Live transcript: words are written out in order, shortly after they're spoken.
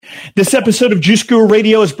This episode of Juice Guru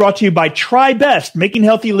Radio is brought to you by Try Best, making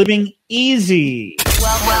healthy living easy.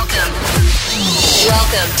 Welcome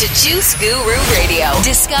to Juice Guru Radio.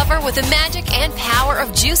 Discover what the magic and power of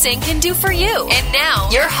juicing can do for you. And now,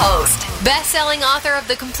 your host, best-selling author of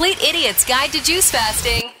The Complete Idiot's Guide to Juice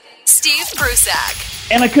Fasting, Steve Prusak.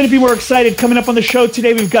 And I couldn't be more excited. Coming up on the show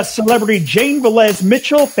today, we've got celebrity Jane Velez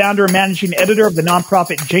Mitchell, founder and managing editor of the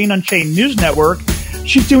nonprofit Jane Unchained News Network.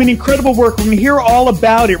 She's doing incredible work. We're going to hear all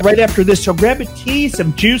about it right after this. So grab a tea,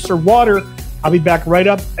 some juice, or water. I'll be back right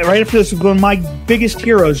after this with one of my biggest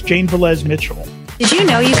heroes, Jane Velez Mitchell. Did you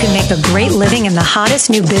know you can make a great living in the hottest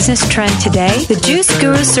new business trend today? The Juice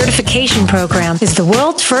Guru Certification Program is the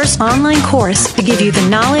world's first online course to give you the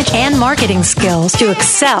knowledge and marketing skills to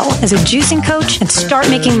excel as a juicing coach and start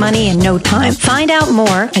making money in no time. Find out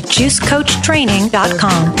more at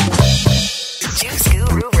juicecoachtraining.com. Juice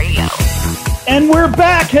Guru Radio. And we're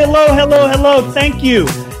back. Hello. Thank you.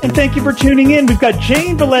 And thank you for tuning in. We've got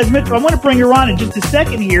Jane Velez Mitchell. I want to bring her on in just a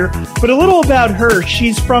second here, but a little about her.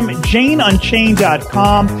 She's from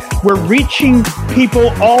JaneUnchained.com. We're reaching people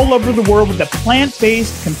all over the world with the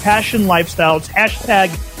plant-based compassion lifestyles.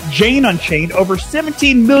 Hashtag Jane Unchained. Over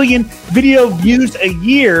 17 million video views a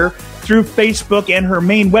year through Facebook and her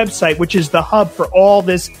main website, which is the hub for all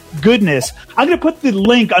this goodness. I'm going to put the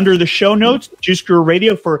link under the show notes, Juice Guru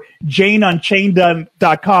Radio, for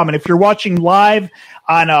JaneUnchained.com. And if you're watching live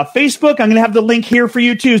on Facebook, I'm going to have the link here for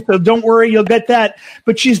you too. So don't worry, you'll get that.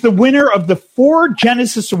 But she's the winner of the 4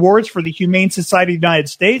 Genesis Awards for the Humane Society of the United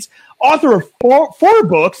States, author of four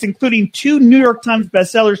books, including 2 New York Times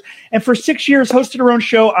bestsellers, and for 6 years hosted her own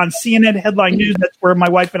show on CNN Headline News. That's where my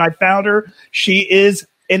wife and I found her. She is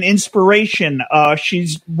an inspiration.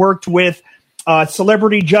 She's worked with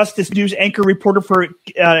Celebrity Justice News anchor reporter for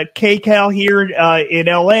KCAL here in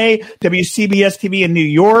LA, WCBS TV in New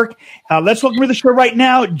York. Let's welcome to the show right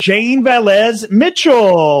now, Jane Velez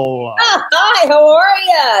Mitchell. Hi, how are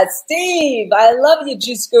you, Steve? I love you,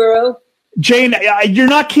 Juice Guru. Jane, you're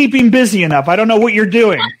not keeping busy enough. I don't know what you're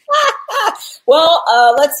doing. Well,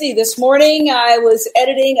 let's see. This morning I was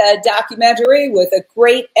editing a documentary with a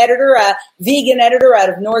great editor, a vegan editor out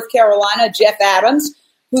of North Carolina, Jeff Adams,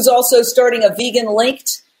 who's also starting a Vegan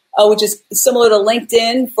Linked, which is similar to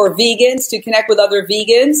LinkedIn for vegans to connect with other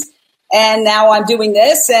vegans. And now I'm doing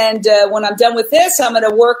this. And when I'm done with this, I'm going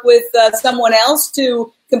to work with someone else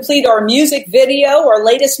to complete our music video, our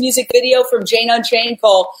latest music video from Jane Unchained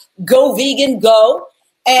called Go Vegan Go.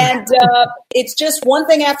 And it's just one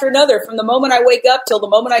thing after another from the moment I wake up till the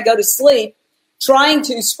moment I go to sleep, trying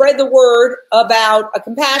to spread the word about a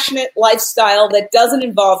compassionate lifestyle that doesn't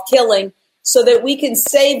involve killing so that we can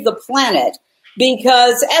save the planet.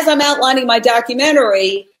 Because as I'm outlining my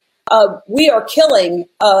documentary, we are killing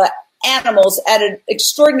animals at an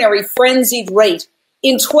extraordinary frenzied rate.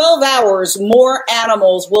 In 12 hours, more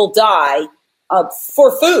animals will die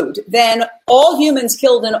for food than all humans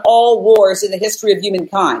killed in all wars in the history of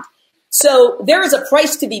humankind. So there is a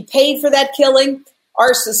price to be paid for that killing.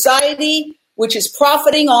 Our society, which is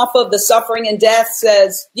profiting off of the suffering and death,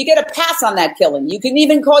 says you get a pass on that killing. You can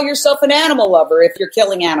even call yourself an animal lover if you're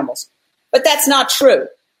killing animals. But that's not true.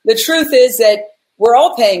 The truth is that we're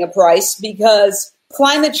all paying a price because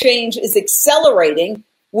climate change is accelerating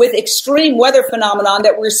with extreme weather phenomenon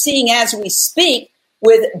that we're seeing as we speak,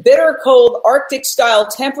 with bitter cold Arctic-style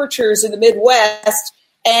temperatures in the Midwest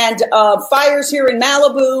and fires here in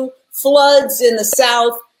Malibu, floods in the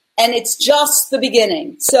South, and it's just the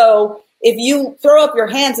beginning. So if you throw up your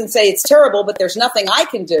hands and say it's terrible, but there's nothing I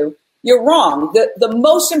can do, you're wrong. The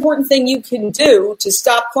most important thing you can do to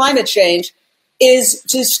stop climate change is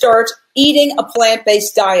to start eating a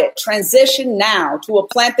plant-based diet. Transition now to a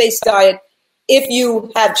plant-based diet. If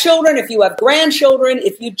you have children, if you have grandchildren,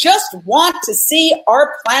 if you just want to see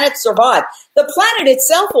our planet survive, the planet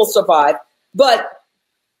itself will survive, but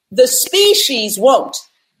the species won't.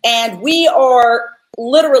 And we are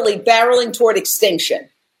literally barreling toward extinction.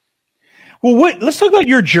 Well, let's talk about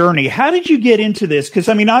your journey. How did you get into this? Because,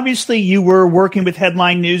 I mean, obviously you were working with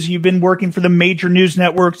Headline News. You've been working for the major news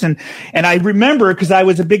networks. And I remember, because I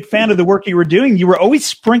was a big fan of the work you were doing, you were always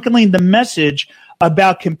sprinkling the message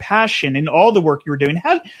about compassion in all the work you were doing.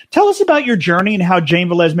 Tell us about your journey and how Jane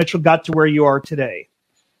Velez Mitchell got to where you are today.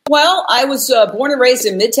 Well, I was born and raised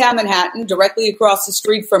in Midtown Manhattan, directly across the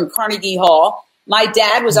street from Carnegie Hall. My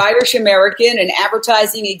dad was Irish-American, an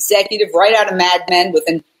advertising executive right out of Mad Men with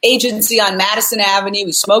an agency on Madison Avenue.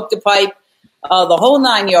 We smoked a pipe, the whole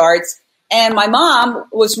 9 yards. And my mom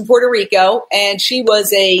was from Puerto Rico, and she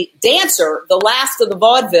was a dancer, the last of the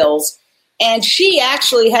vaudevilles. And she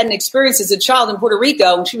actually had an experience as a child in Puerto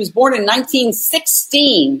Rico. And she was born in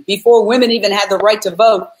 1916, before women even had the right to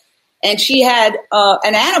vote. and she had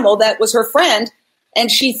an animal that was her friend, and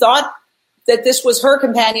she thought that this was her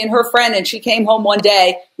companion, her friend, and she came home one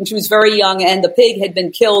day when she was very young, and the pig had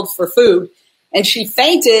been killed for food, and she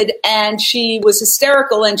fainted, and she was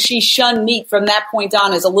hysterical, and she shunned meat from that point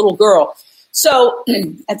on as a little girl. So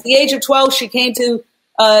at the age of 12, she came to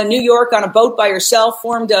New York on a boat by herself,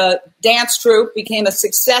 formed a dance troupe, became a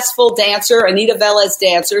successful dancer, Anita Velez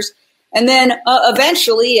Dancers, and then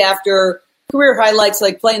eventually, after career highlights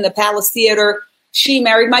like playing the Palace Theater, she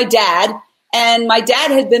married my dad. And my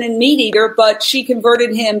dad had been a meat eater, but she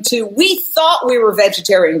converted him to, we thought we were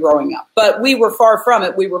vegetarian growing up, but we were far from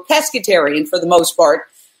it. We were pescatarian for the most part.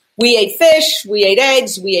 We ate fish, we ate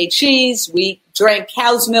eggs, we ate cheese, we drank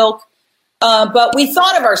cow's milk, but we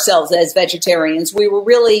thought of ourselves as vegetarians. We were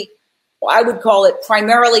really, I would call it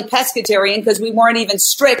primarily pescatarian because we weren't even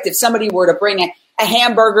strict. If somebody were to bring a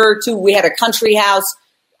hamburger we had a country house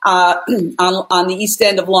on the east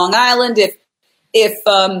end of Long Island. If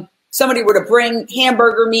somebody were to bring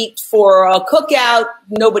hamburger meat for a cookout,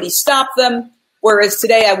 nobody stopped them. Whereas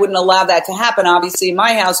today I wouldn't allow that to happen, obviously, in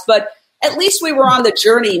my house. But at least we were on the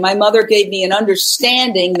journey. My mother gave me an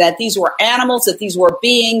understanding that these were animals, that these were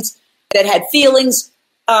beings that had feelings.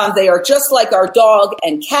 They are just like our dog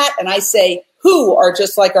and cat. And I say, who are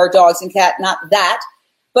just like our dogs and cat, not that.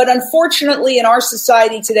 But unfortunately, in our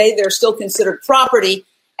society today, they're still considered property,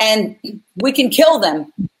 and we can kill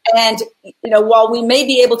them. And, while we may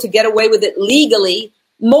be able to get away with it legally,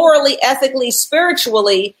 morally, ethically,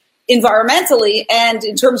 spiritually, environmentally, and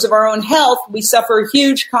in terms of our own health, we suffer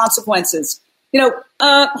huge consequences.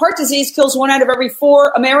 Heart disease kills 1 out of every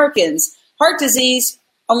 4 Americans. Heart disease,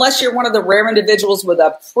 unless you're one of the rare individuals with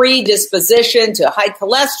a predisposition to high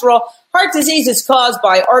cholesterol, heart disease is caused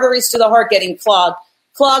by arteries to the heart getting clogged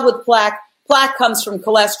with plaque. Plaque comes from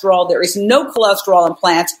cholesterol. There is no cholesterol in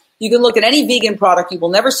plants. You can look at any vegan product. You will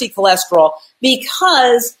never see cholesterol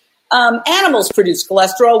because animals produce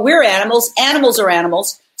cholesterol. We're animals. Animals are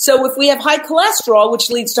animals. So if we have high cholesterol,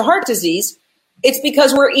 which leads to heart disease, it's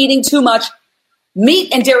because we're eating too much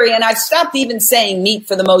meat and dairy. And I've stopped even saying meat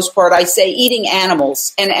for the most part. I say eating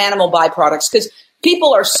animals and animal byproducts because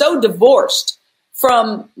people are so divorced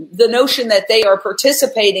from the notion that they are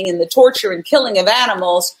participating in the torture and killing of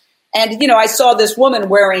animals. And, I saw this woman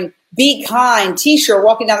wearing Be Kind t-shirt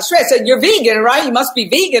walking down the street. I said, you're vegan, right? You must be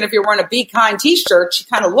vegan if you're wearing a Be Kind t-shirt. She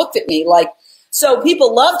kind of looked at me like, so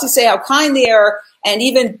people love to say how kind they are and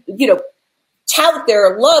even, tout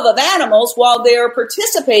their love of animals while they are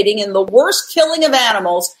participating in the worst killing of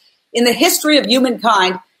animals in the history of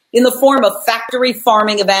humankind in the form of factory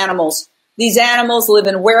farming of animals. These animals live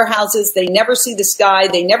in warehouses. They never see the sky.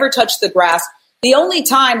 They never touch the grass. The only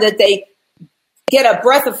time that they get a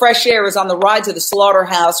breath of fresh air is on the ride to the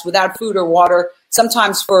slaughterhouse without food or water,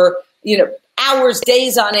 sometimes for, hours,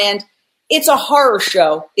 days on end. It's a horror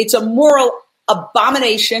show. It's a moral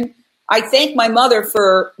abomination. I thank my mother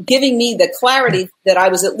for giving me the clarity that I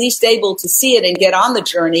was at least able to see it and get on the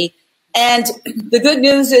journey. And the good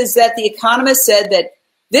news is that The Economist said that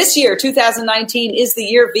this year, 2019, is the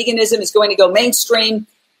year veganism is going to go mainstream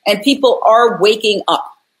and people are waking up.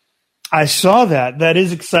 I saw that. That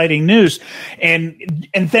is exciting news. And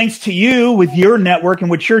thanks to you with your network and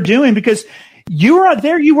what you're doing, because you were out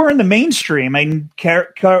there, you were in the mainstream and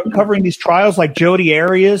covering these trials like Jodi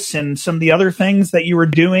Arias and some of the other things that you were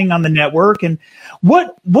doing on the network. And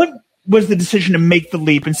what was the decision to make the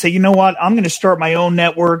leap and say, you know what, I'm going to start my own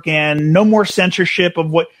network and no more censorship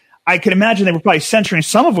of what I could imagine they were probably censoring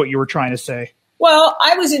some of what you were trying to say? Well,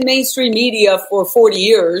 I was in mainstream media for 40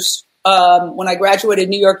 years. When I graduated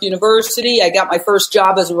New York University, I got my first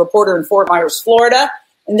job as a reporter in Fort Myers, Florida,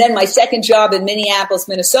 and then my second job in Minneapolis,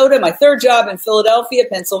 Minnesota, my third job in Philadelphia,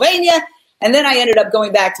 Pennsylvania, and then I ended up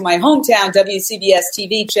going back to my hometown, WCBS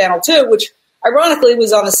TV Channel 2, which ironically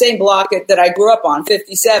was on the same block that I grew up on,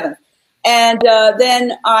 57th. And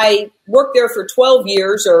then I worked there for 8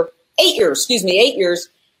 years,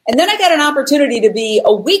 and then I got an opportunity to be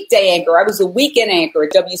a weekday anchor. I was a weekend anchor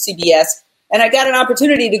at WCBS. And I got an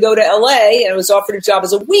opportunity to go to LA and I was offered a job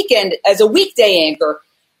as a weekday anchor.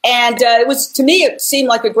 And to me, it seemed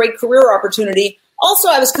like a great career opportunity. Also,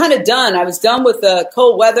 I was kind of done. I was done with the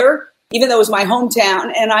cold weather, even though it was my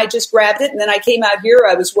hometown, and I just grabbed it. And then I came out here.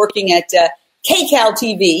 I was working at KCAL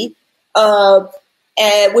TV,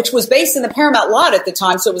 which was based in the Paramount lot at the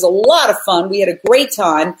time. So it was a lot of fun. We had a great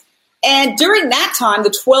time. And during that time, the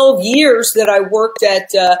 12 years that I worked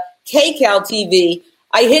at KCAL TV,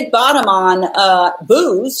 I hit bottom on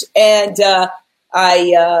booze, and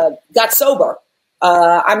I got sober.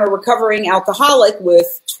 I'm a recovering alcoholic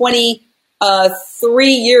with 23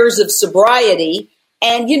 years of sobriety,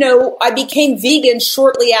 And, I became vegan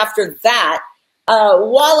shortly after that.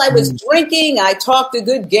 While I was drinking, I talked a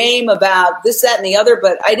good game about this, that, and the other,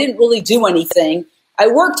 but I didn't really do anything. I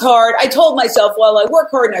worked hard. I told myself, well, I work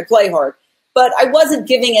hard and I play hard, but I wasn't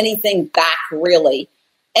giving anything back really.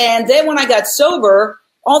 And then when I got sober,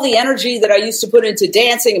 all the energy that I used to put into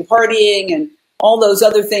dancing and partying and all those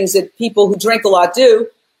other things that people who drink a lot do,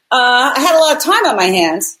 I had a lot of time on my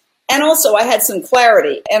hands. And also I had some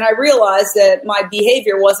clarity. And I realized that my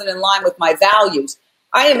behavior wasn't in line with my values.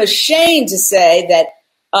 I am ashamed to say that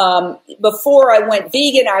before I went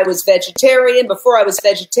vegan, I was vegetarian. Before I was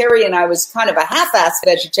vegetarian, I was kind of a half-assed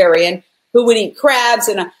vegetarian who would eat crabs.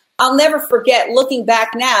 And I'll never forget looking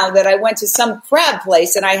back now that I went to some crab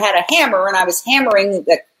place and I had a hammer and I was hammering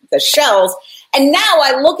the shells. And now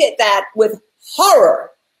I look at that with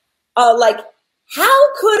horror. Like,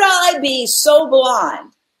 how could I be so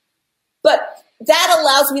blind? But that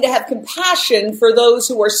allows me to have compassion for those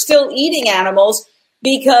who are still eating animals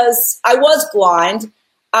because I was blind,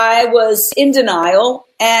 I was in denial,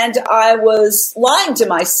 and I was lying to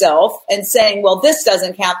myself and saying, well, this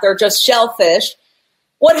doesn't count, they're just shellfish.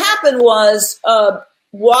 What happened was,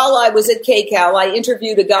 while I was at KCAL, I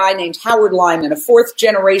interviewed a guy named Howard Lyman, a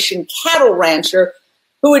fourth-generation cattle rancher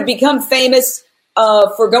who had become famous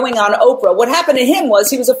for going on Oprah. What happened to him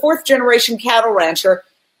was he was a fourth-generation cattle rancher,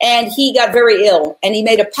 and he got very ill, and he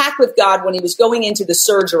made a pact with God when he was going into the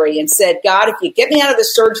surgery and said, God, if you get me out of the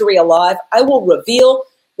surgery alive, I will reveal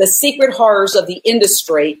the secret horrors of the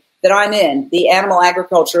industry that I'm in, the animal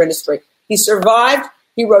agriculture industry. He survived.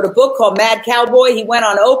 He wrote a book called Mad Cowboy. He went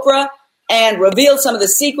on Oprah and revealed some of the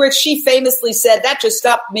secrets. She famously said, that just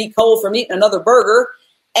stopped me cold from eating another burger.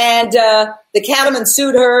 And the cattlemen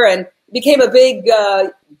sued her and became a big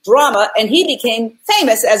drama, and he became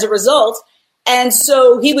famous as a result. And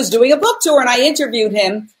so he was doing a book tour, and I interviewed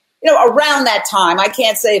him, around that time. I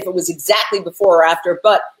can't say if it was exactly before or after,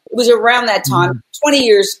 but it was around that time,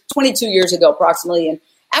 22 years ago, approximately. And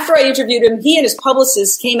after I interviewed him, he and his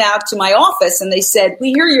publicist came out to my office and they said,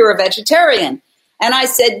 we hear you're a vegetarian. And I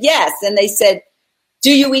said, yes. And they said,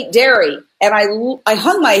 do you eat dairy? And I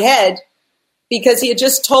hung my head because he had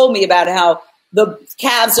just told me about how the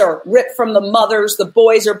calves are ripped from the mothers, the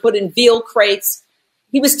boys are put in veal crates.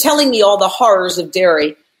 He was telling me all the horrors of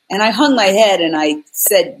dairy. And I hung my head and I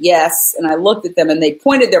said yes. And I looked at them and they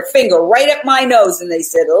pointed their finger right at my nose and they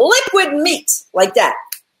said, liquid meat, like that.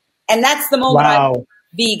 And that's the moment I went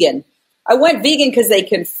vegan. I went vegan because they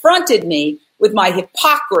confronted me with my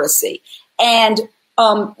hypocrisy. And,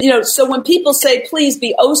 so when people say, please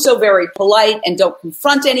be oh so very polite and don't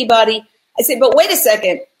confront anybody, I say, but wait a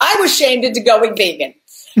second, I was shamed into going vegan.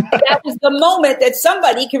 That was the moment that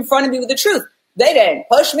somebody confronted me with the truth. They didn't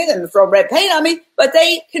push me, they didn't throw red paint on me, but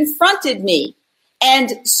they confronted me.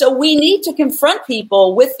 And so we need to confront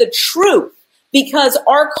people with the truth because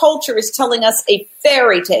our culture is telling us a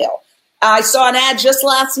fairy tale. I saw an ad just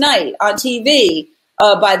last night on TV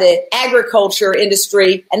by the agriculture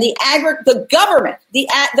industry, and the government, the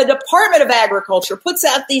Department of Agriculture puts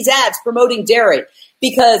out these ads promoting dairy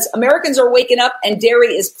because Americans are waking up and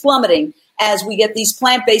dairy is plummeting as we get these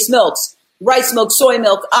plant-based milks. Rice milk, soy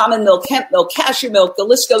milk, almond milk, hemp milk, cashew milk, the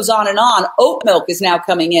list goes on and on. Oat milk is now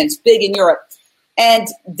coming in. It's big in Europe. And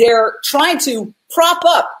they're trying to prop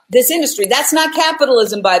up this industry. That's not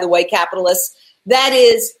capitalism, by the way, capitalists. That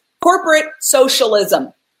is corporate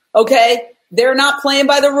socialism, okay? They're not playing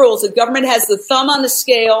by the rules. The government has the thumb on the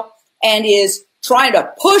scale and is trying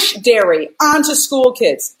to push dairy onto school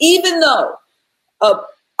kids, even though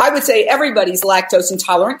I would say everybody's lactose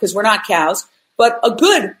intolerant because we're not cows, but a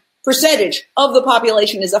good percentage of the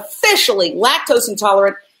population is officially lactose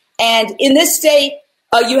intolerant. And in this state,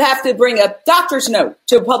 you have to bring a doctor's note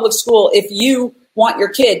to a public school if you want your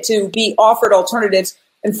kid to be offered alternatives.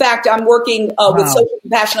 In fact, I'm working with social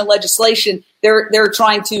compassionate legislation. They're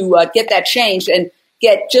trying to get that changed and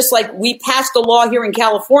get, just like we passed a law here in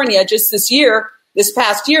California just this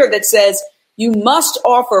past year that says you must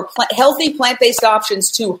offer healthy plant-based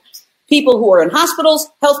options to people who are in hospitals,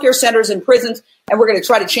 healthcare centers, and prisons. And we're going to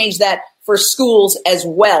try to change that for schools as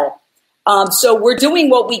well. So we're doing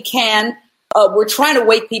what we can. We're trying to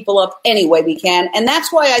wake people up any way we can. And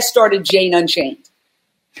that's why I started Jane Unchained.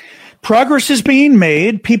 Progress is being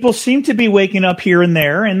made. People seem to be waking up here and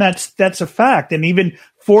there, and that's a fact. And even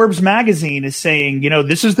Forbes magazine is saying,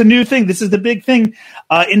 this is the new thing. This is the big thing.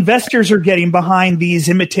 Investors are getting behind these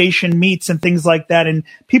imitation meats and things like that. And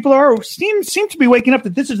people seem to be waking up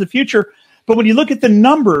that this is the future. But when you look at the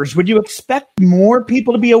numbers, would you expect more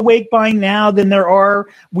people to be awake by now than there are?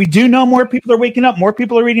 We do know more people are waking up. More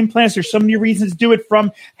people are eating plants. There's so many reasons to do it,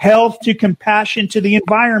 from health to compassion to the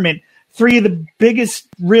environment. three of the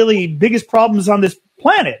biggest problems on this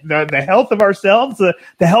planet: the health of ourselves, the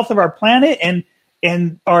health of our planet,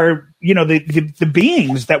 and our, the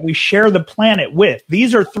beings that we share the planet with.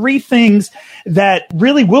 These are three things that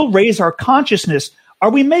really will raise our consciousness. Are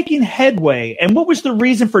we making headway? And what was the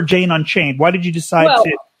reason for Jane Unchained? Why did you decide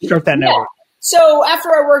to start that network? So after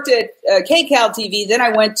I worked at KCAL TV, then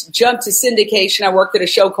I jumped to syndication. I worked at a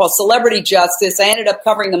show called Celebrity Justice. I ended up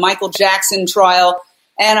covering the Michael Jackson trial,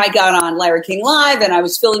 and I got on Larry King Live, and I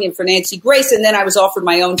was filling in for Nancy Grace, and then I was offered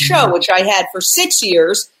my own show, which I had for 6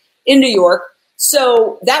 years in New York.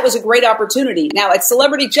 So that was a great opportunity. Now, at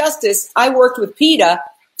Celebrity Justice, I worked with PETA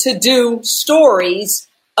to do stories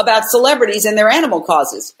about celebrities and their animal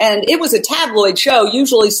causes. And it was a tabloid show.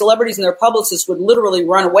 Usually celebrities and their publicists would literally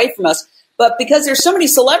run away from us. But because there's so many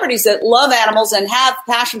celebrities that love animals and have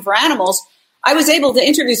passion for animals, I was able to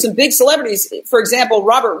introduce some big celebrities. For example,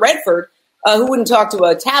 Robert Redford, who wouldn't talk to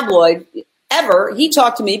a tabloid ever. He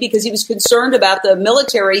talked to me because he was concerned about the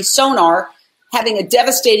military sonar having a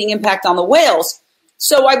devastating impact on the whales.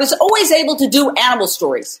 So I was always able to do animal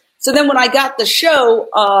stories. So then when I got the show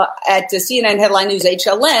at CNN Headline News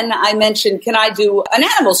HLN, I mentioned, can I do an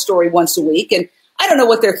animal story once a week? And I don't know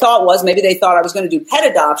what their thought was. Maybe they thought I was going to do pet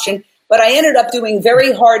adoption. But I ended up doing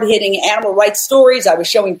very hard-hitting animal rights stories. I was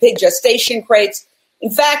showing pig gestation crates.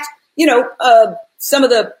 In fact, some of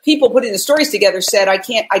the people putting the stories together said, I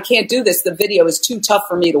can't do this. The video is too tough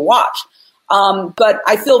for me to watch. But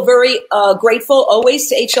I feel very grateful always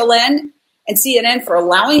to HLN and CNN for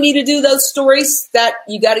allowing me to do those stories. That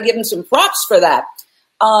you got to give them some props for that.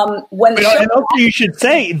 And also you should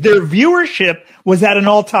say their viewership was at an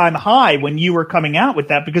all-time high when you were coming out with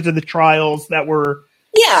that because of the trials that were.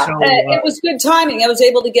 Yeah, it was good timing. I was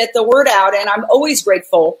able to get the word out, and I'm always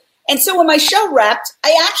grateful. And so when my show wrapped,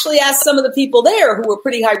 I actually asked some of the people there who were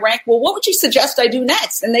pretty high rank, well, what would you suggest I do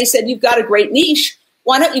next? And they said, you've got a great niche.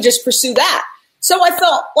 Why don't you just pursue that? So I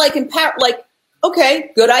felt like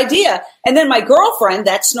okay, good idea. And then my girlfriend,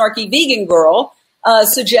 that snarky vegan girl,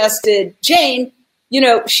 suggested, Jane,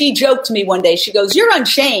 she joked to me one day. She goes, you're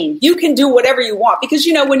Unchained. You can do whatever you want. Because,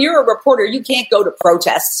 when you're a reporter, you can't go to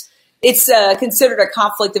protests. It's considered a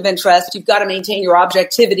conflict of interest. You've got to maintain your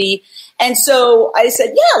objectivity. And so I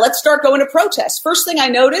said, yeah, let's start going to protests. First thing I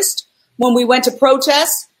noticed when we went to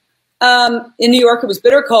protests in New York, it was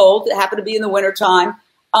bitter cold. It happened to be in the wintertime.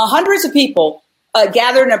 Hundreds of people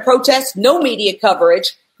gathered in a protest, no media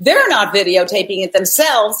coverage. They're not videotaping it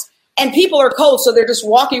themselves. And people are cold, so they're just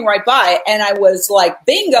walking right by. And I was like,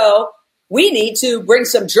 bingo, we need to bring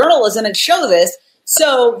some journalism and show this.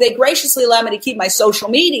 So they graciously allowed me to keep my social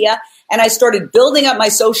media, and I started building up my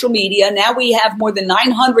social media. Now we have more than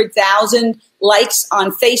 900,000 likes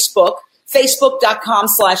on Facebook,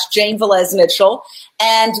 facebook.com/Jane Velez Mitchell.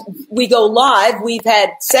 And we go live. We've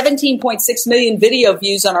had 17.6 million video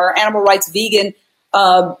views on our animal rights vegan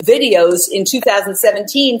videos in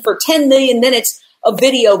 2017 for 10 million minutes of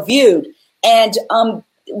video viewed. And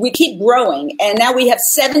we keep growing. And now we have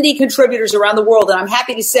 70 contributors around the world. And I'm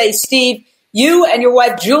happy to say, Steve, you and your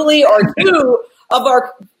wife, Julie, are two of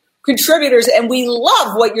our contributors, and we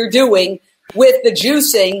love what you're doing with the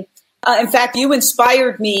juicing. In fact, you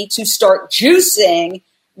inspired me to start juicing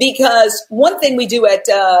because one thing we do at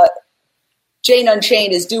Jane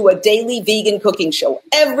Unchained is do a daily vegan cooking show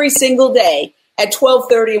every single day at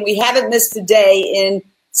 12:30, and we haven't missed a day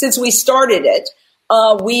since we started it.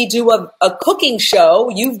 We do a cooking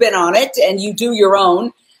show. You've been on it, and you do your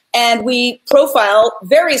own. And we profile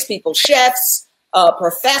various people, chefs,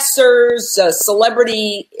 professors,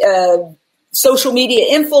 celebrity, social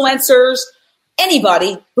media influencers,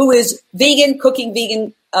 anybody who is vegan, cooking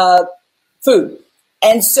vegan food.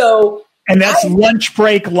 And so... And that's Lunch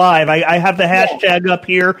Break Live. I have the hashtag up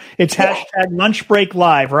here. It's hashtag Lunch Break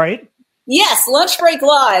Live, right? Yes, Lunch Break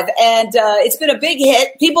Live. And it's been a big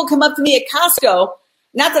hit. People come up to me at Costco.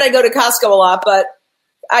 Not that I go to Costco a lot, but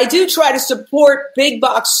I do try to support big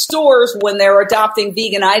box stores when they're adopting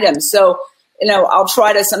vegan items. So, I'll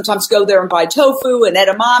try to sometimes go there and buy tofu and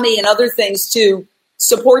edamame and other things to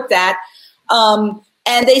support that. And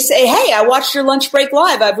they say, hey, I watched your Lunch Break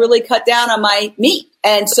Live. I've really cut down on my meat.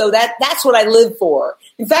 And so that's what I live for.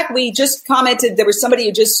 In fact, we just commented, there was somebody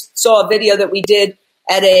who just saw a video that we did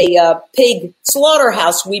at a pig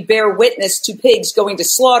slaughterhouse. We bear witness to pigs going to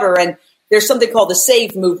slaughter. And there's something called the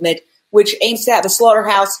SAVE movement, which aims to have a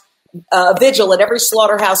slaughterhouse vigil at every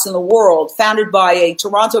slaughterhouse in the world, founded by a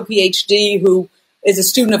Toronto PhD who is a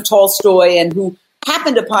student of Tolstoy and who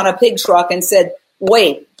happened upon a pig truck and said,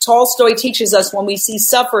 wait, Tolstoy teaches us when we see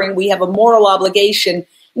suffering, we have a moral obligation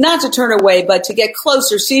not to turn away, but to get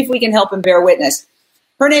closer, see if we can help and bear witness.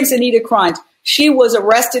 Her name's Anita Kront. She was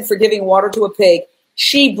arrested for giving water to a pig.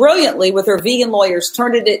 She brilliantly, with her vegan lawyers,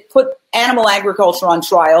 put animal agriculture on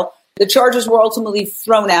trial. The charges were ultimately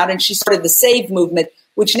thrown out, and she started the Save movement,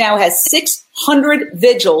 which now has 600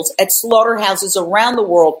 vigils at slaughterhouses around the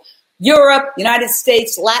world, Europe, United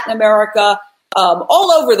States, Latin America,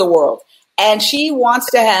 all over the world. And she wants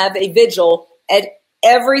to have a vigil at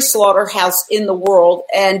every slaughterhouse in the world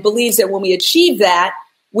and believes that when we achieve that,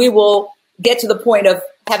 we will get to the point of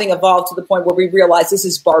having evolved to the point where we realize this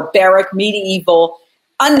is barbaric, medieval,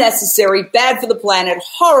 unnecessary, bad for the planet,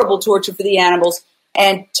 horrible torture for the animals,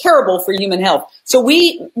 and terrible for human health. So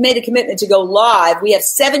we made a commitment to go live. We have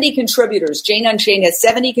 70 contributors. Jane Unchained has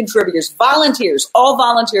 70 contributors, volunteers, all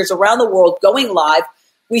volunteers around the world going live.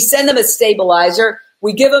 We send them a stabilizer.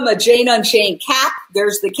 We give them a Jane Unchained cap.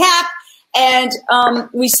 There's the cap. And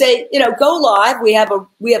we say, go live. We have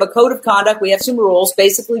a code of conduct. We have some rules.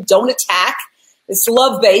 Basically, don't attack. It's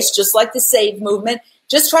love-based, just like the Save movement.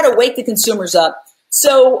 Just try to wake the consumers up.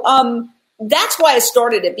 So that's why I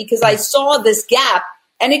started it, because I saw this gap,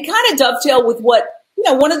 and it kind of dovetailed with what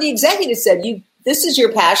one of the executives said. This is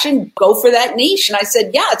your passion. Go for that niche. And I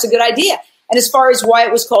said, yeah, it's a good idea. And as far as why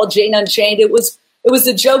it was called Jane Unchained, it was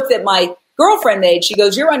the joke that my girlfriend made. She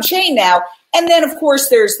goes, "You're unchained now." And then, of course,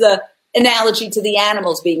 there's the analogy to the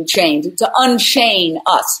animals being chained, to unchain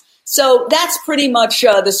us. So that's pretty much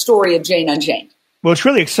the story of Jane Unchained. Well, it's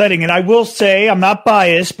really exciting. And I will say, I'm not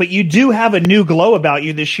biased, but you do have a new glow about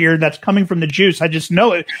you this year that's coming from the juice. I just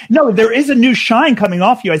know it. No, there is a new shine coming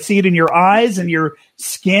off you. I see it in your eyes and your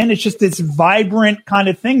skin. It's just this vibrant kind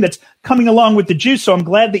of thing that's coming along with the juice. So I'm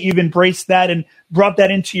glad that you've embraced that and brought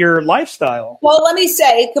that into your lifestyle. Well, let me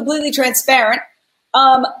say, completely transparent,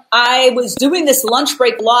 I was doing this lunch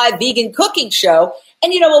break live vegan cooking show.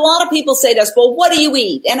 And, a lot of people say to us, well, what do you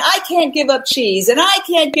eat? And I can't give up cheese, and I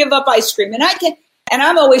can't give up ice cream, and I can't. And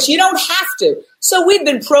I'm always, you don't have to. So we've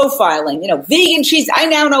been profiling, vegan cheese. I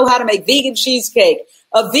now know how to make vegan cheesecake,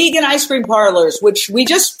 vegan ice cream parlors, which we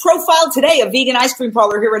just profiled today, a vegan ice cream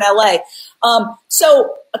parlor here in LA.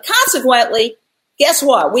 So consequently, guess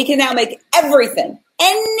what? We can now make everything,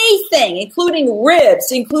 anything, including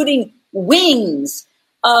ribs, including wings,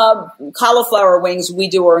 cauliflower wings we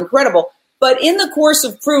do are incredible. But in the course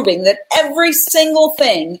of proving that every single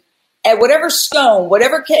thing at whatever scone,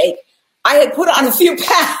 whatever cake, I had put on a few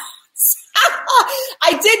pounds.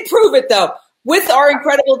 I did prove it, though. With our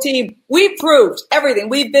incredible team, we proved everything.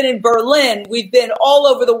 We've been in Berlin. We've been all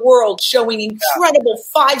over the world showing incredible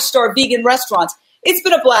 5-star vegan restaurants. It's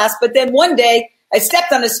been a blast. But then one day I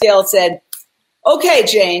stepped on a scale and said, okay,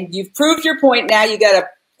 Jane, you've proved your point. Now you've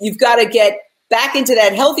got to get back into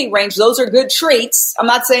that healthy range. Those are good treats. I'm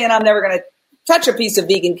not saying I'm never going to touch a piece of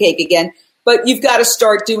vegan cake again, but you've got to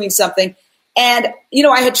start doing something. And,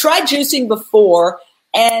 I had tried juicing before,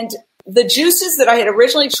 and the juices that I had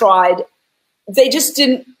originally tried, they just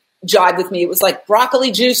didn't jive with me. It was like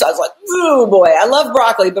broccoli juice. I was like, oh boy, I love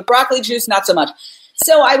broccoli, but broccoli juice, not so much.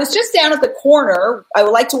 So I was just down at the corner. I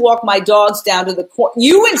would like to walk my dogs down to the corner.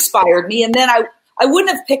 You inspired me. And then I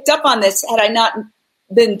wouldn't have picked up on this had I not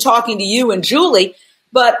been talking to you and Julie,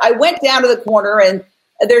 but I went down to the corner, and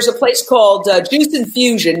there's a place called Juice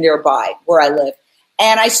Infusion nearby where I live.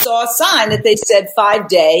 And I saw a sign that they said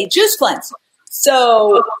 5-day juice cleanse.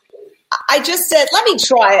 So I just said, let me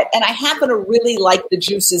try it. And I happen to really like the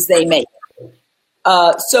juices they make.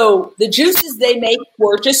 So the juices they make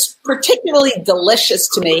were just particularly delicious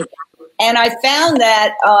to me. And I found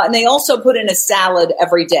that, and they also put in a salad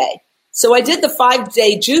every day. So I did the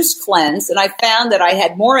 5-day juice cleanse, and I found that I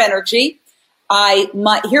had more energy.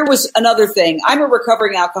 Here was another thing. I'm a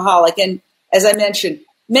recovering alcoholic. And as I mentioned,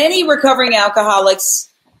 many recovering alcoholics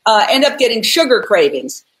end up getting sugar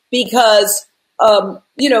cravings because,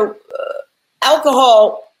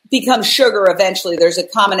 alcohol becomes sugar eventually. There's a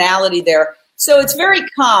commonality there. So it's very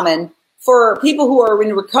common for people who are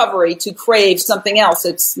in recovery to crave something else.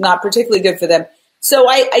 It's not particularly good for them. So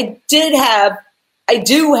I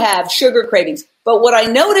do have sugar cravings. But what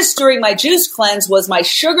I noticed during my juice cleanse was my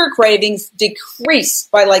sugar cravings decreased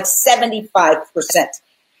by like 75%.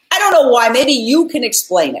 I don't know why. Maybe you can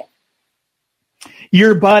explain it.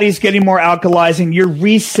 Your body's getting more alkalizing. You're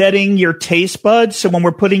resetting your taste buds. So when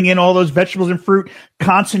we're putting in all those vegetables and fruit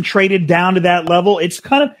concentrated down to that level, it's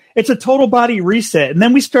a total body reset. And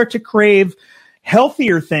then we start to crave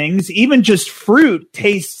healthier things. Even just fruit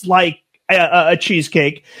tastes like a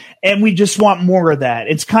cheesecake, and we just want more of that.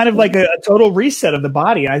 It's kind of like a total reset of the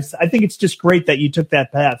body. I think it's just great that you took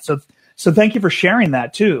that path. So thank you for sharing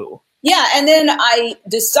that too. Yeah. And then I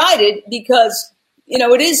decided, because,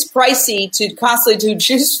 it is pricey to constantly do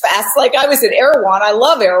juice fast. Like I was at Erewhon. I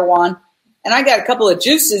love Erewhon. And I got a couple of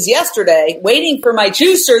juices yesterday waiting for my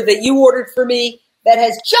juicer that you ordered for me that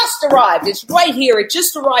has just arrived. It's right here. It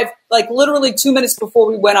just arrived like literally 2 minutes before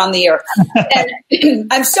we went on the air. And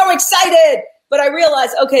I'm so excited. But I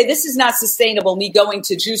realized, okay, this is not sustainable, me going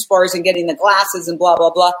to juice bars and getting the glasses and blah,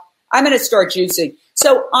 blah, blah. I'm going to start juicing.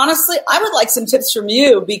 So honestly, I would like some tips from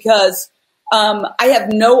you because I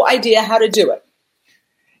have no idea how to do it.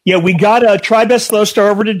 Yeah, we got a Try Best Slow Star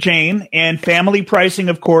over to Jane and family pricing,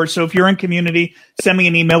 of course. So if you're in community, send me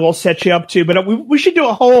an email. We'll set you up too. But we should do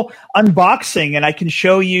a whole unboxing and I can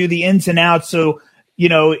show you the ins and outs. So, you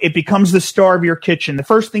know, it becomes the star of your kitchen. The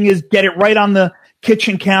first thing is get it right on the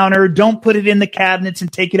kitchen counter. Don't put it in the cabinets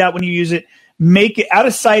and take it out when you use it. Make it out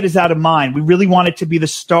of sight is out of mind. We really want it to be the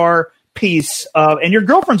star piece and your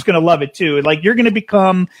girlfriend's going to love it too. Like you're going to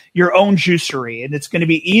become your own juicery and it's going to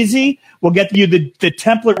be easy. We'll get you the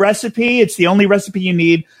template recipe. It's the only recipe you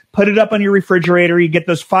need. Put it up on your refrigerator. You get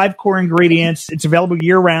those 5 core ingredients. It's available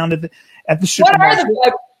year round at the supermarket.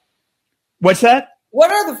 What's that?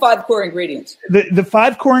 What are the 5 core ingredients? The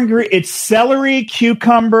 5 core ingredients, it's celery,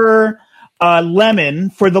 cucumber, lemon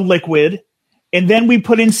for the liquid. And then we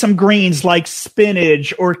put in some greens like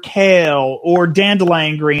spinach or kale or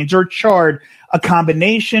dandelion greens or chard, a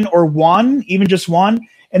combination or one, even just one.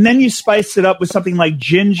 And then you spice it up with something like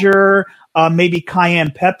ginger, maybe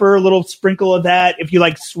cayenne pepper, a little sprinkle of that. If you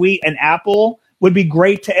like sweet, and apple would be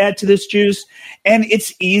great to add to this juice. And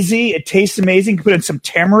it's easy. It tastes amazing. You can put in some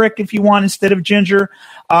turmeric if you want instead of ginger.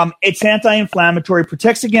 It's anti-inflammatory,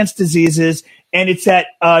 protects against diseases. And it's at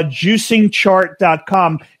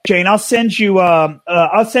juicingchart.com. Jane, I'll send you the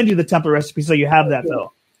template recipe so you have that,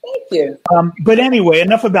 though. Thank you. But anyway,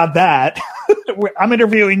 enough about that. I'm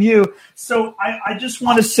interviewing you. So I just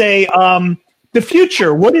want to say the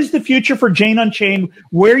future. What is the future for Jane Unchained?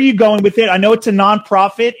 Where are you going with it? I know it's a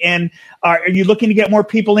nonprofit. And are you looking to get more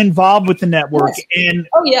people involved with the network? Yes. And,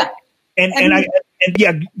 oh, yeah.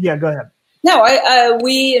 Yeah, go ahead. No,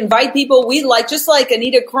 we invite people. We like, just like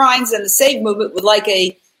Anita Krines and the Save Movement would like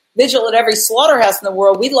a vigil at every slaughterhouse in the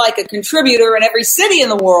world. We'd like a contributor in every city in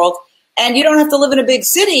the world. And you don't have to live in a big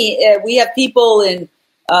city. We have people in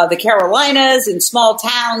the Carolinas, in small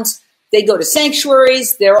towns. They go to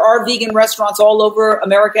sanctuaries. There are vegan restaurants all over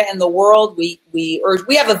America and the world. We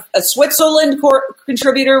have a Switzerland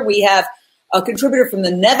contributor. We have a contributor from the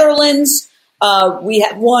Netherlands. We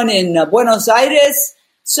have one in Buenos Aires.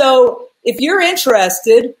 So if you're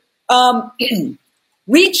interested,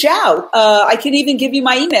 reach out. I can even give you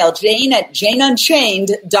my email,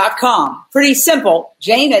 jane@janeunchained.com. Pretty simple,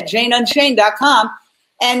 jane@janeunchained.com.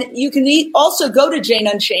 And you can also go to Jane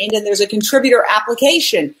Unchained, and there's a contributor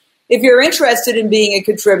application. If you're interested in being a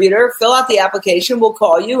contributor, fill out the application. We'll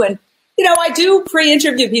call you. And, you know, I do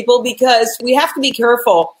pre-interview people because we have to be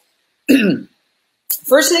careful.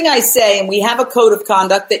 First thing I say, and we have a code of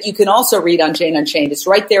conduct that you can also read on Jane Unchained. It's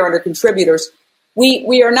right there under contributors.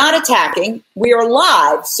 We are not attacking. We are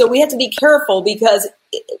live. So we have to be careful because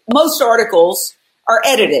most articles are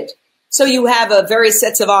edited. So you have various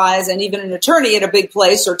sets of eyes and even an attorney at a big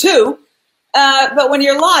place or two. But when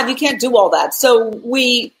you're live, you can't do all that. So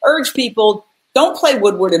we urge people, don't play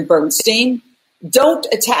Woodward and Bernstein. Don't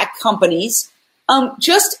attack companies.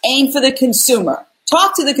 Just aim for the consumer.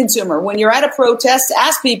 Talk to the consumer. When you're at a protest,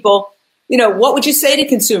 ask people, you know, what would you say to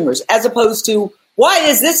consumers as opposed to, why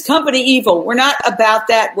is this company evil? We're not about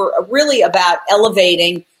that. We're really about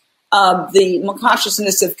elevating the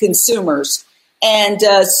consciousness of consumers. And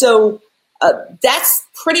so that's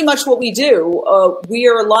pretty much what we do. We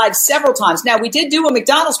are live several times. Now, we did do a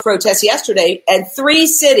McDonald's protest yesterday at 3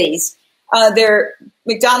 cities.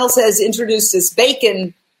 McDonald's has introduced this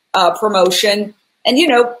bacon promotion. And, you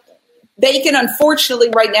know, bacon, unfortunately,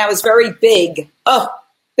 right now is very big. Oh,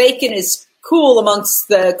 bacon is cool amongst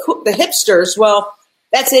the hipsters. Well,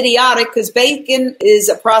 that's idiotic because bacon is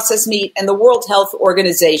a processed meat, and the World Health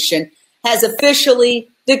Organization has officially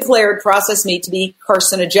declared processed meat to be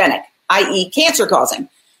carcinogenic, i.e. cancer-causing.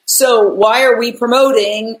 So why are we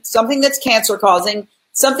promoting something that's cancer-causing,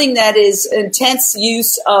 something that is intense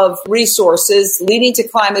use of resources leading to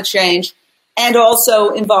climate change, and also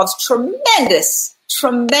involves tremendous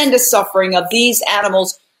suffering of these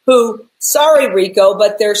animals who, sorry, Rico,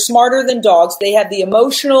 but they're smarter than dogs. They have the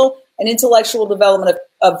emotional and intellectual development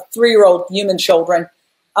of 3-year-old human children.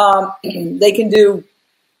 They can do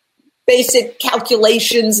basic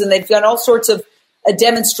calculations, and they've done all sorts of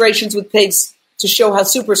demonstrations with pigs to show how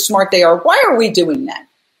super smart they are. Why are we doing that?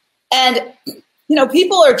 And, you know,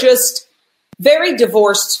 people are just very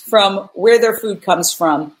divorced from where their food comes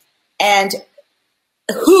from and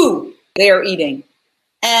who they are eating.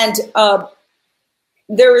 And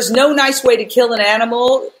there is no nice way to kill an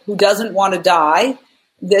animal who doesn't want to die.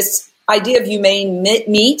 This idea of humane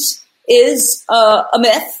meat is a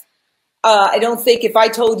myth. I don't think if I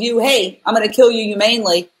told you, hey, I'm going to kill you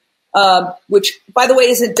humanely, which, by the way,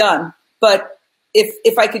 isn't done. But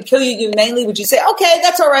if I could kill you humanely, would you say, okay,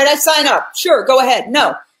 that's all right, I sign up. Sure, go ahead.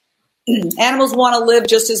 No. Animals want to live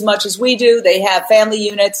just as much as we do. They have family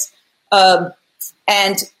units.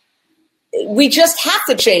 And we just have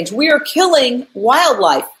to change. We are killing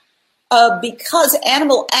wildlife because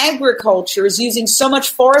animal agriculture is using so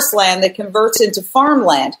much forest land that converts into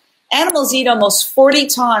farmland. Animals eat almost 40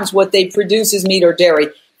 times what they produce as meat or dairy.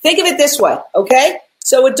 Think of it this way, okay?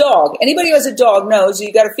 So a dog, anybody who has a dog knows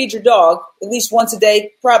you got to feed your dog at least once a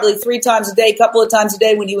day, probably 3 times a day, a couple of times a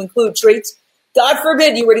day when you include treats. God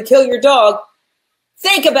forbid you were to kill your dog.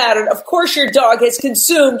 Think about it. Of course, your dog has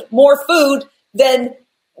consumed more food than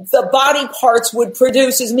the body parts would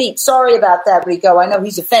produce as meat. Sorry about that, Rico. I know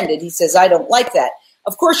he's offended. He says, I don't like that.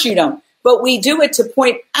 Of course you don't. But we do it to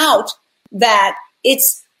point out that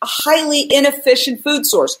it's a highly inefficient food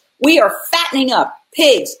source. We are fattening up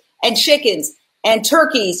pigs and chickens and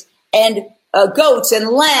turkeys and goats and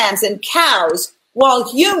lambs and cows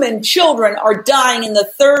while human children are dying in the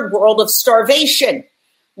third world of starvation.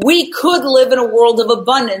 We could live in a world of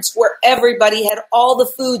abundance where everybody had all the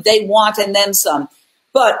food they want and then some.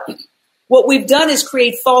 But what we've done is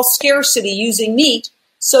create false scarcity using meat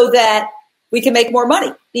so that we can make more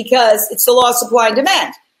money because it's the law of supply and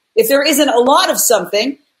demand. If there isn't a lot of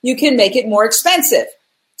something, you can make it more expensive.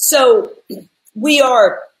 So we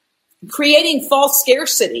are creating false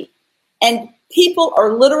scarcity, and people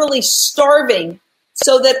are literally starving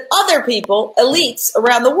so that other people, elites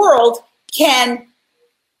around the world, can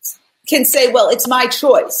say, well, it's my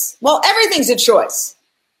choice. Well, everything's a choice.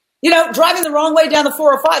 You know, driving the wrong way down the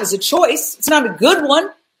 405 is a choice. It's not a good one.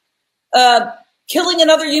 Killing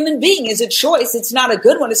another human being is a choice. It's not a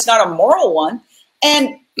good one. It's not a moral one.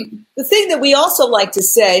 And the thing that we also like to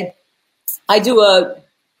say, I do a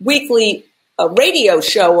weekly radio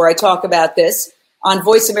show where I talk about this on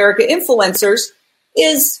Voice America Influencers,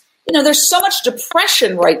 is, you know, there's so much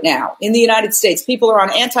depression right now in the United States. People are on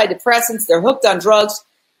antidepressants. They're hooked on drugs.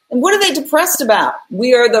 And what are they depressed about?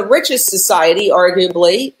 We are the richest society,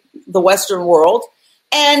 arguably, the Western world,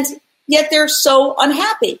 and yet they're so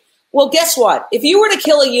unhappy. Well, guess what? If you were to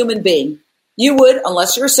kill a human being, you would,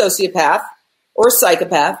 unless you're a sociopath or a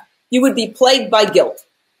psychopath, you would be plagued by guilt.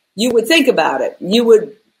 You would think about it. You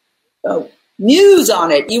would muse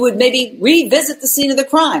on it. You would maybe revisit the scene of the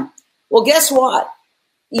crime. Well, guess what?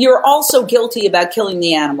 You're also guilty about killing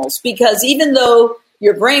the animals, because even though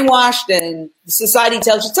you're brainwashed and society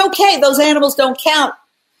tells you it's okay, those animals don't count,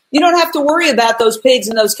 you don't have to worry about those pigs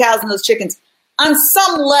and those cows and those chickens. On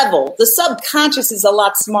some level, the subconscious is a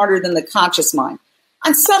lot smarter than the conscious mind.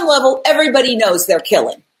 On some level, everybody knows they're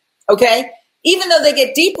killing, okay? Even though they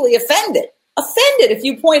get deeply offended if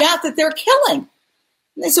you point out that they're killing.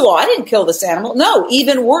 And they say, well, I didn't kill this animal. No,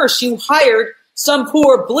 even worse, you hired some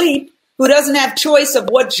poor bleep who doesn't have choice of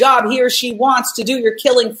what job he or she wants to do your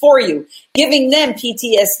killing for you, giving them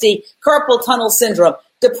PTSD, carpal tunnel syndrome,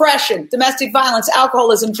 depression, domestic violence,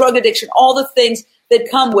 alcoholism, drug addiction, all the things that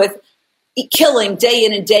come with killing day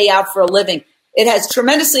in and day out for a living. It has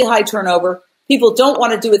tremendously high turnover. People don't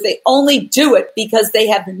want to do it. They only do it because they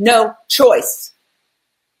have no choice.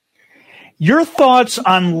 Your thoughts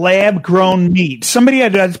on lab-grown meat. Somebody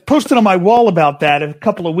had posted on my wall about that a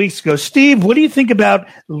couple of weeks ago. Steve, what do you think about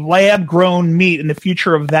lab-grown meat and the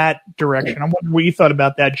future of that direction? I'm wondering what you thought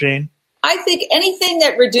about that, Jane. I think anything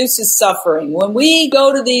that reduces suffering. When we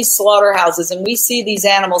go to these slaughterhouses and we see these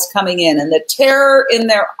animals coming in and the terror in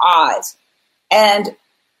their eyes, and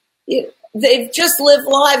they've just lived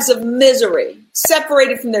lives of misery,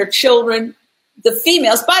 separated from their children, the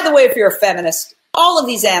females. By the way, if you're a feminist, all of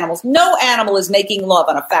these animals, no animal is making love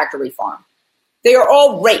on a factory farm. They are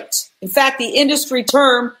all raped. In fact, the industry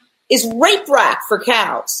term is rape rack for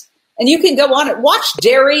cows. And you can go on it. Watch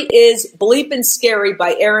Dairy is Bleepin' Scary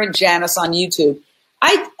by Aaron Janis on YouTube.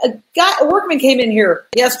 A workman came in here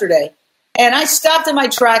yesterday, and I stopped in my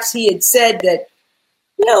tracks. He had said that,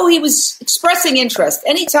 you know, he was expressing interest.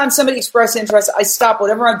 Anytime somebody expresses interest, I stop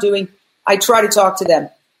whatever I'm doing. I try to talk to them.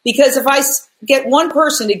 Because if I get one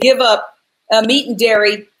person to give up meat and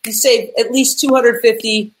dairy, you save at least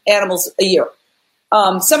 250 animals a year.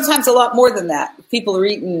 Sometimes a lot more than that. People are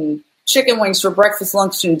eating chicken wings for breakfast,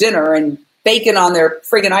 lunch, and dinner and bacon on their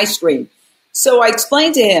friggin' ice cream. So I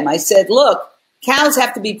explained to him, I said, look, cows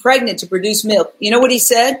have to be pregnant to produce milk. You know what he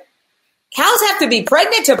said? Cows have to be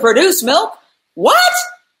pregnant to produce milk? What?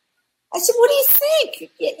 I said, what do you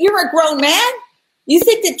think? You're a grown man. You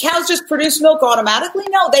think that cows just produce milk automatically?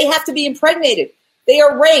 No, they have to be impregnated. They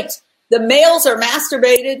are raped. The males are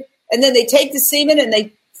masturbated, and then they take the semen and they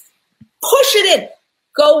push it in.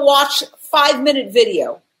 Go watch 5-minute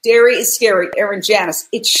video. Dairy is scary, Aaron Janis.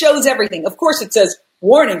 It shows everything. Of course, it says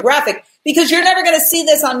warning, graphic, because you're never going to see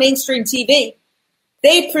this on mainstream TV.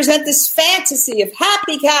 They present this fantasy of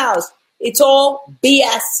happy cows. It's all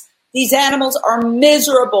BS. These animals are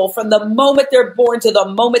miserable from the moment they're born to the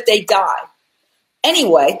moment they die.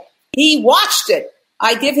 Anyway, he watched it.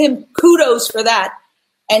 I give him kudos for that.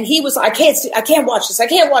 And he was, I can't watch this. I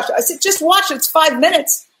can't watch it. I said, just watch it. It's 5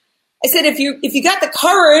 minutes. I said, if you got the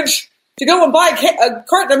courage to go and buy a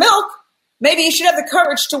carton of milk, maybe you should have the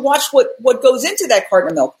courage to watch what goes into that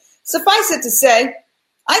carton of milk. Suffice it to say,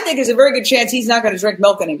 I think there's a very good chance he's not going to drink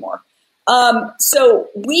milk anymore. So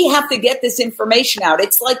we have to get this information out.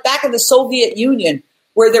 It's like back in the Soviet Union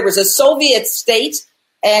where there was a Soviet state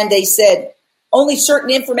and they said only certain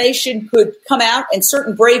information could come out and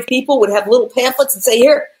certain brave people would have little pamphlets and say,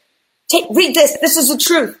 here, read this. This is the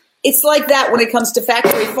truth. It's like that when it comes to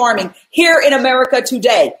factory farming here in America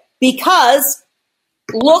today, because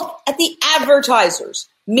look at the advertisers,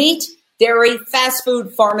 meat, dairy, fast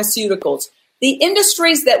food, pharmaceuticals, the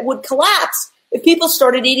industries that would collapse if people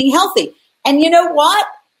started eating healthy. And you know what?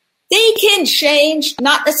 They can change,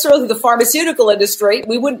 not necessarily the pharmaceutical industry.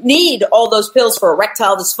 We wouldn't need all those pills for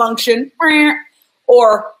erectile dysfunction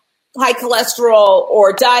or high cholesterol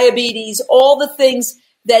or diabetes, all the things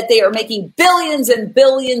that they are making billions and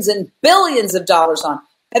billions and billions of dollars on.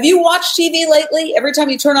 Have you watched TV lately? Every time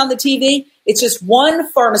you turn on the TV, it's just one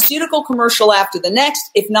pharmaceutical commercial after the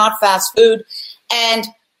next, if not fast food. And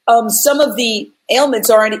some of the ailments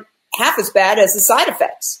aren't half as bad as the side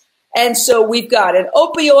effects. And so we've got an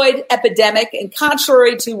opioid epidemic, and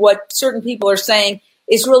contrary to what certain people are saying,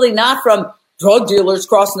 it's really not from drug dealers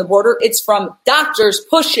crossing the border. It's from doctors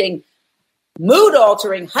pushing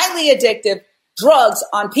mood-altering, highly addictive drugs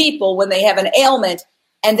on people when they have an ailment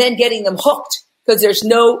and then getting them hooked, because there's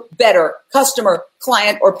no better customer,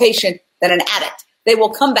 client, or patient than an addict. They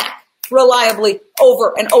will come back reliably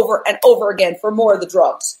over and over and over again for more of the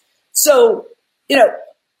drugs. So,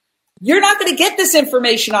 you're not going to get this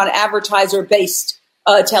information on advertiser-based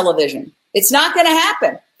television. It's not going to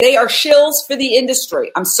happen. They are shills for the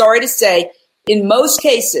industry. I'm sorry to say, in most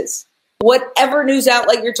cases, whatever news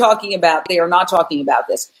outlet you're talking about, they are not talking about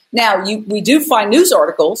this. Now, we do find news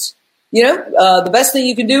articles. The best thing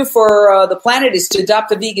you can do for the planet is to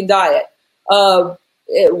adopt a vegan diet.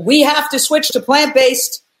 We have to switch to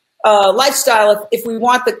plant-based lifestyle if we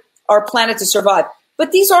want our planet to survive.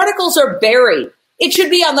 But these articles are buried. It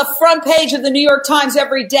should be on the front page of the New York Times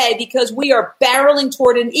every day, because we are barreling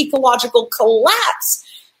toward an ecological collapse.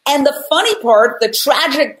 And the funny part, the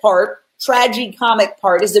tragic part, tragicomic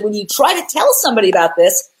part, is that when you try to tell somebody about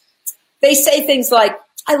this, they say things like,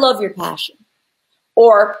 I love your passion,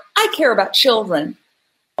 or I care about children.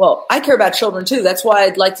 Well, I care about children too. That's why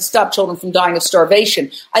I'd like to stop children from dying of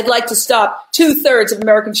starvation. I'd like to stop 2/3 of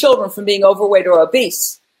American children from being overweight or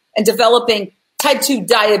obese and developing type 2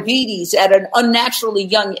 diabetes at an unnaturally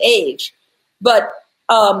young age. But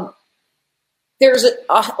there's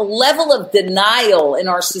a level of denial in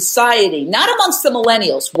our society, not amongst the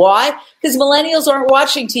millennials. Why? Because millennials aren't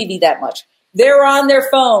watching TV that much. They're on their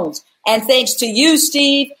phones. And thanks to you,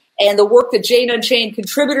 Steve, and the work that Jane Unchained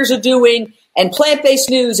contributors are doing, and Plant-Based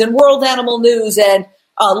News and World Animal News and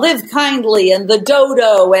Live Kindly and The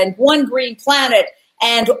Dodo and One Green Planet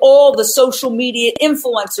and all the social media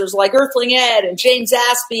influencers like Earthling Ed and James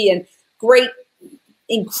Aspey and great,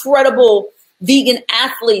 incredible vegan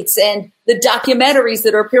athletes and the documentaries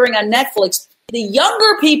that are appearing on Netflix, the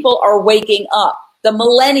younger people are waking up. The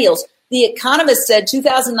millennials. The Economist said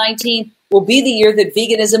 2019 will be the year that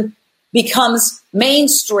veganism becomes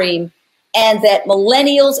mainstream, and that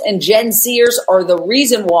millennials and Gen Zers are the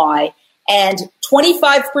reason why. And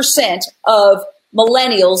 25% of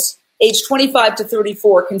millennials aged 25 to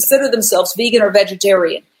 34 consider themselves vegan or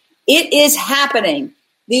vegetarian. It is happening.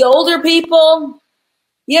 The older people,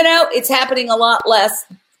 it's happening a lot less.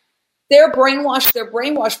 They're brainwashed. They're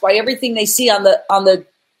brainwashed by everything they see on the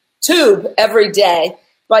tube every day,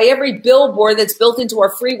 by every billboard that's built into our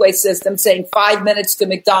freeway system saying 5 minutes to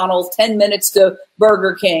McDonald's, 10 minutes to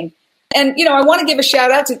Burger King. And, I want to give a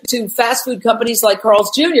shout out to fast food companies like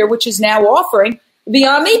Carl's Jr., which is now offering the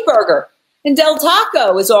Beyond Meat Burger. And Del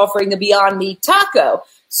Taco is offering the Beyond Meat Taco.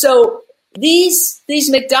 So these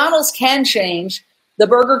McDonald's can change. The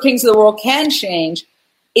Burger Kings of the world can change.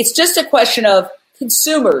 It's just a question of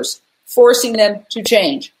consumers forcing them to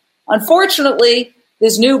change. Unfortunately,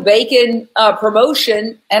 this new bacon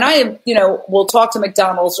promotion, and I am, we'll talk to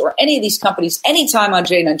McDonald's or any of these companies anytime on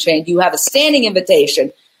Jane Unchained. You have a standing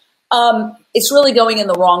invitation. It's really going in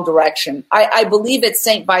the wrong direction. I believe it's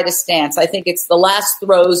St. Vitus dance. I think it's the last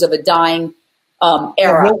throes of a dying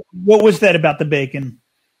era. What was that about the bacon?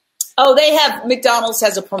 Oh, McDonald's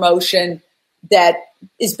has a promotion that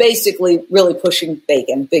is basically really pushing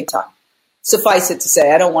bacon big time. Suffice it to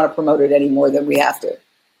say, I don't want to promote it any more than we have to.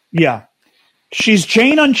 Yeah. She's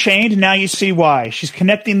Jane Unchained. Now you see why. She's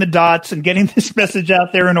connecting the dots and getting this message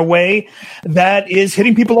out there in a way that is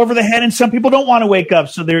hitting people over the head, and some people don't want to wake up.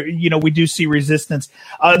 So there, we do see resistance.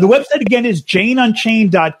 The website again is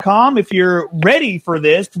janeunchained.com. If you're ready for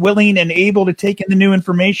this, willing and able to take in the new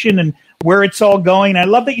information and where it's all going. I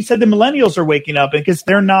love that you said the millennials are waking up because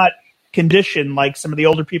they're not conditioned like some of the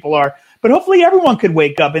older people are. But hopefully everyone could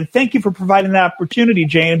wake up. And thank you for providing that opportunity,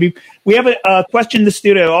 Jane. We have a question in the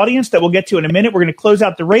studio audience that we'll get to in a minute. We're going to close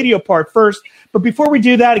out the radio part first. But before we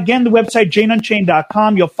do that, again, the website,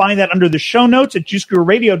 janeunchained.com. You'll find that under the show notes at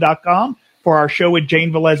juicegururadio.com for our show with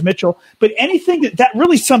Jane Velez Mitchell. But anything that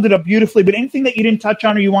really summed it up beautifully, but anything that you didn't touch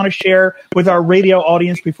on or you want to share with our radio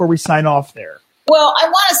audience before we sign off there? Well, I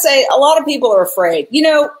want to say a lot of people are afraid.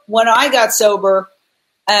 When I got sober,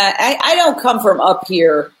 I don't come from up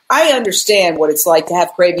here. I understand what it's like to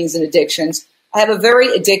have cravings and addictions. I have a very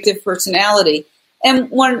addictive personality.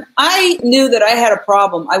 And when I knew that I had a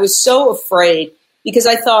problem, I was so afraid because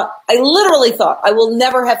I literally thought, I will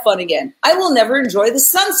never have fun again. I will never enjoy the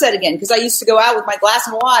sunset again because I used to go out with my glass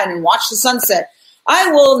of wine and watch the sunset.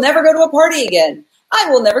 I will never go to a party again. I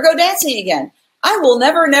will never go dancing again. I will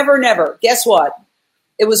never, never, never. Guess what?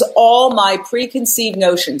 It was all my preconceived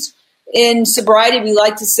notions. In sobriety, we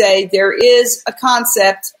like to say there is a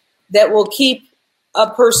concept that will keep a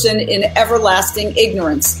person in everlasting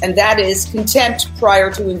ignorance, and that is contempt prior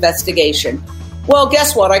to investigation. Well,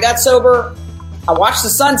 guess what? I got sober. I watch the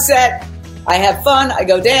sunset. I have fun. I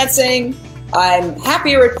go dancing. I'm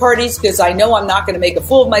happier at parties because I know I'm not going to make a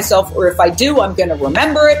fool of myself, or if I do, I'm going to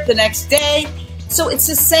remember it the next day. So it's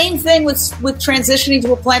the same thing with transitioning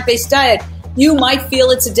to a plant-based diet. You might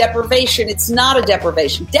feel it's a deprivation. It's not a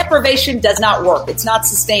deprivation. Deprivation does not work. It's not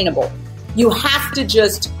sustainable. You have to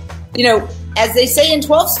just, as they say in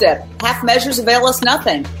 12-step, half measures avail us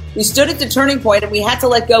nothing. We stood at the turning point and we had to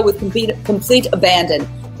let go with complete abandon.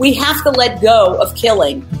 We have to let go of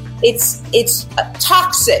killing. It's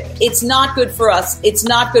toxic. It's not good for us. It's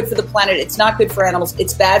not good for the planet. It's not good for animals.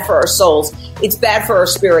 It's bad for our souls. It's bad for our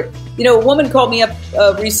spirit. A woman called me up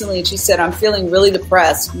recently and she said, I'm feeling really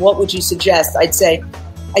depressed. What would you suggest? I said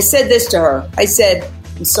this to her. I said,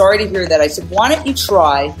 I'm sorry to hear that. I said, why don't you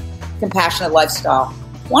try compassionate lifestyle?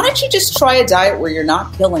 Why don't you just try a diet where you're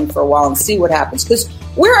not killing for a while and see what happens? Because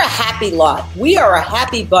we're a happy lot. We are a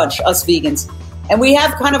happy bunch, us vegans. And we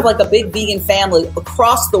have kind of like a big vegan family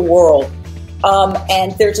across the world.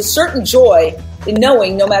 And there's a certain joy in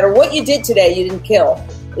knowing no matter what you did today, you didn't kill.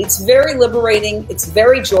 It's very liberating. It's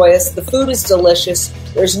very joyous. The food is delicious.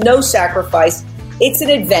 There's no sacrifice. It's an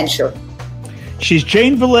adventure. She's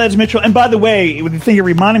Jane Velez Mitchell. And by the way, the thing it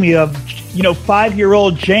reminded me of,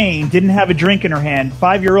 5-year-old Jane didn't have a drink in her hand.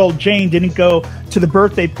 5-year-old Jane didn't go to the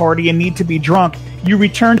birthday party and need to be drunk. You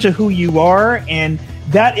return to who you are, and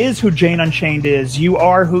that is who Jane Unchained is. You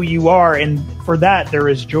are who you are, and for that, there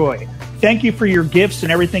is joy. Thank you for your gifts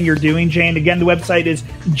and everything you're doing, Jane. Again, the website is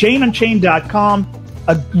janeunchained.com.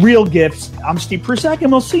 Real gifts. I'm Steve Prusak,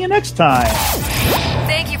 and we'll see you next time.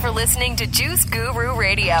 Thank you for listening to Juice Guru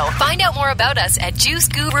Radio. Find out more about us at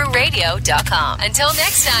juicegururadio.com. Until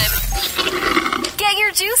next time, get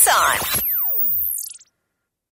your juice on.